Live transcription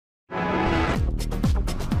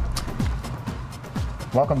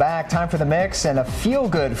Welcome back. Time for the mix and a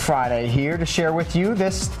feel-good Friday here to share with you.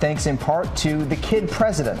 This thanks in part to the Kid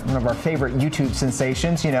President, one of our favorite YouTube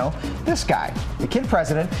sensations. You know, this guy, the Kid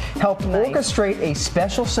President, helped orchestrate a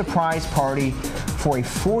special surprise party for a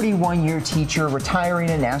 41-year teacher retiring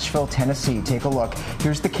in Nashville, Tennessee. Take a look.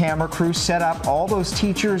 Here's the camera crew set up. All those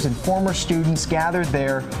teachers and former students gathered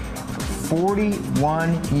there for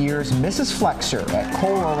 41 years. Mrs. Flexer at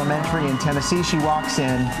Cole Elementary in Tennessee. She walks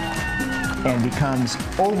in and becomes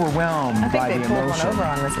overwhelmed by the emotion. I think they pulled one over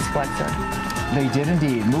on Mrs. Flexer. They did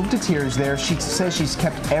indeed. Moved to tears there. She says she's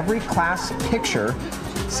kept every class picture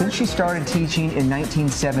since she started teaching in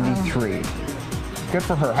 1973. Good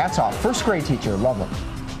for her. Hats off. First grade teacher. Love them.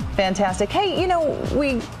 Fantastic. Hey, you know,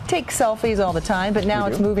 we take selfies all the time, but now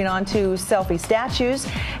it's moving on to selfie statues,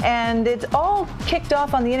 and it's all kicked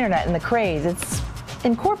off on the internet and the craze. It's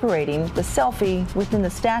incorporating the selfie within the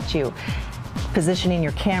statue, positioning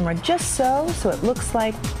your camera just so it looks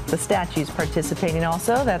like the statue's participating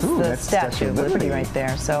also. That's the Statue of Liberty right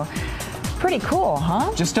there. So pretty cool,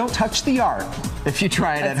 huh? Just don't touch the art if you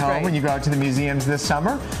try it at home when you go out to the museums this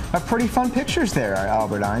summer. Pretty fun pictures there,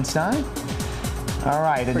 Albert Einstein. All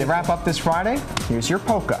right, and to wrap up this Friday, here's your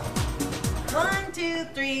polka. 1, 2,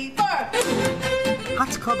 3, 4.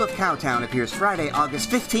 Hot's Club of Cowtown appears Friday,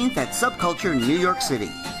 August 15th at Subculture, New York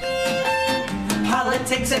City.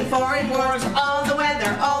 Politics and foreign wars, all the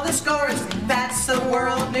weather, all the scores. That's the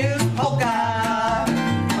World News Polka.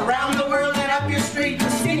 Around the world and up your street, the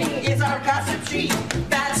city is our gossip sheet.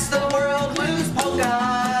 That's the World News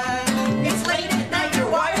Polka. It's late at night,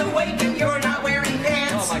 you're wide awake, and you're not wearing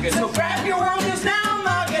pants. Oh my goodness. So grab your World News Now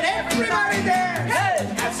mug and everybody there. Hey!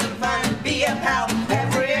 Have some fun, be a pal.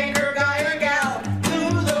 Every anchor guy or gal. Do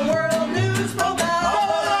the World News Polka.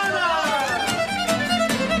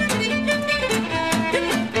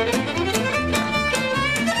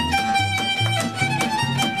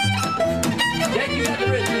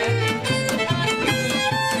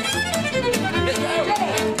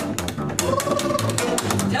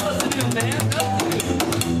 Tell us the new man.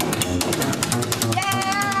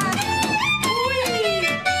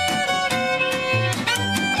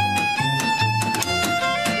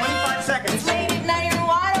 25 seconds. It's late at night, you're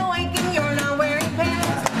wide awake and you're not wearing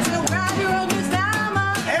pants. So grab your World News Now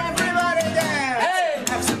mug. Everybody dance. Hey!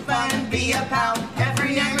 Have some fun and be a pal.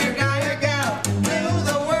 Every anchor guy or gal. Do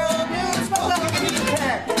the World News Polka.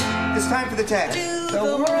 It's time for the tag. Do the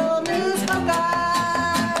World News Polka.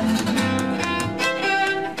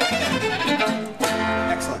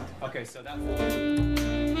 Excellent. Okay, so that's